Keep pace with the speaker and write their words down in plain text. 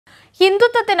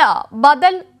ഹിന്ദുത്വത്തിന്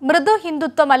ബദൽ മൃദു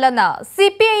ഹിന്ദുത്വമല്ലെന്ന്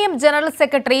CPIM general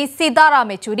secretary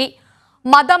Sitaram Yechury.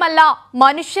 മതമല്ല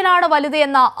മനുഷ്യനാണ് വലുത്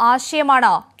എന്ന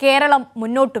ആശയമാണ് കേരളം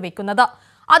മുന്നോട്ട് വെക്കുന്നത്.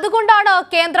 അതുകൊണ്ടാണ്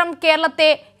കേന്ദ്രം കേരളത്തെ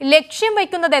ലക്ഷ്യം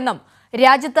വയ്ക്കുന്നതെന്നും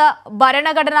രാജ്യത്ത്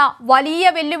ഭരണഘടന വലിയ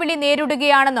വെല്ലുവിളി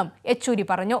നേരിടുകയാണെന്നും യെച്ചൂരി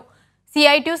പറഞ്ഞു.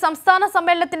 CITU സംസ്ഥാന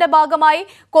സമ്മേളനത്തിന്റെ ഭാഗമായി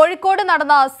കോഴിക്കോട്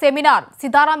നടന്ന സെമിനാർ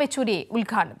സീതാറാം യെച്ചൂരി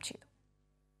ഉദ്ഘാടനം ചെയ്തു.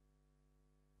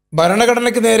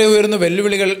 ഭരണഘടനയ്ക്ക് നേരെ ഉയർന്ന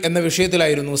വെല്ലുവിളികൾ എന്ന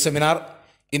വിഷയത്തിലായിരുന്നു സെമിനാർ.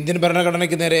 ഇന്ത്യൻ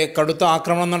ഭരണഘടനയ്ക്ക് നേരെ കടുത്ത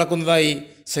ആക്രമണം നടക്കുന്നതായി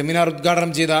സെമിനാർ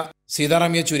ഉദ്ഘാടനം ചെയ്ത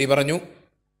സീതാറാം യെച്ചൂരി പറഞ്ഞു.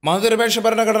 മതനിരപേക്ഷ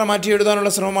ഭരണഘടന മാറ്റിയെഴുതാനുള്ള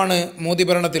ശ്രമമാണ് മോദി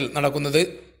ഭരണത്തിൽ നടക്കുന്നത്.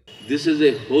 This is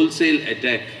a wholesale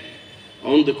attack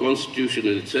on the constitution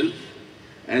itself,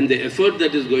 and the effort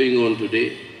that is going on today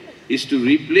is to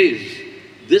replace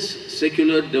this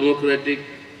secular democratic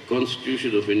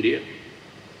constitution of India,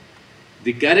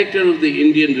 the character of the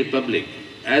Indian Republic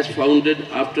as founded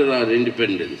after our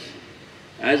independence,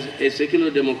 as a secular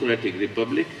democratic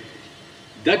republic,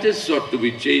 that is sought to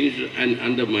be changed and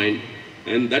undermined,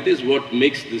 and that is what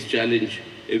makes this challenge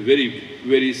a very,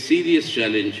 very serious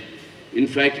challenge. In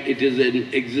fact, it is an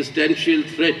existential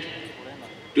threat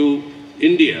to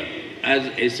India as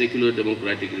a secular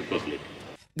democratic republic.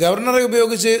 ഗവർണറെ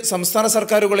ഉപയോഗിച്ച് സംസ്ഥാന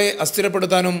സർക്കാരുകളെ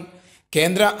അസ്ഥിരപ്പെടുത്താനും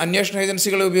കേന്ദ്ര അന്വേഷണ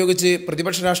ഏജൻസികളെ ഉപയോഗിച്ച്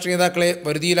പ്രതിപക്ഷ രാഷ്ട്രീയ നേതാക്കളെ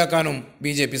വരുതിയിലാക്കാനും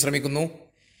BJP ശ്രമിക്കുന്നു.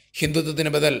 ഹിന്ദുത്വത്തിന്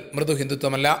ബദൽ മൃദു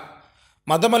ഹിന്ദുത്വമല്ല,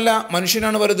 മതമല്ല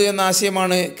മനുഷ്യനാണ് വലുത് എന്ന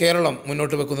ആശയമാണ് കേരളം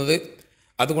മുന്നോട്ട് വെക്കുന്നത്.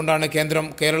 അതുകൊണ്ടാണ് കേന്ദ്രം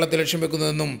കേരളത്തെ ലക്ഷ്യം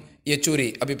വെക്കുന്നതെന്നും യെച്ചൂരി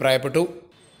അഭിപ്രായപ്പെട്ടു.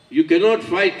 You cannot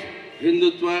fight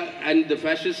Hindutva and the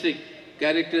fascistic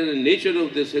character and nature of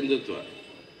this Hindutva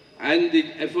and the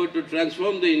effort to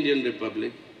transform the Indian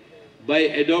Republic by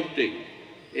adopting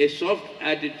a soft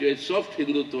attitude, a soft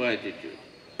Hindutva attitude.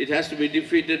 It has to be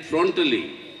defeated frontally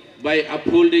by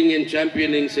upholding and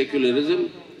championing secularism,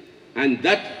 and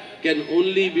that can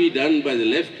only be done by the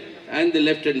left and the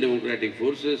left and democratic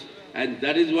forces, and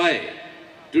that is why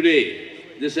today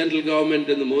the central government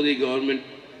and the Modi government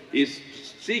is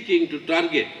seeking to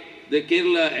target the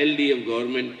Kerala LDF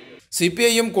government.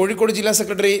 CPIM Kozhikode ജില്ലാ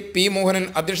secretary P. Mohanan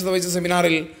അധ്യക്ഷത വഹിച്ച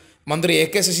സെമിനാറിൽ മന്ത്രി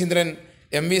AK Saseendran,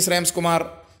 MV Shreyamskumar,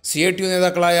 CITU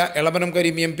നേതാക്കളായ Elamanam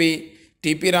Kareem MP,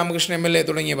 TP Ramakrishnan MLA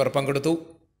തുടങ്ങിയവർ പങ്കെടുത്തു.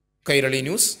 Kairali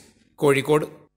news, Kozhikode.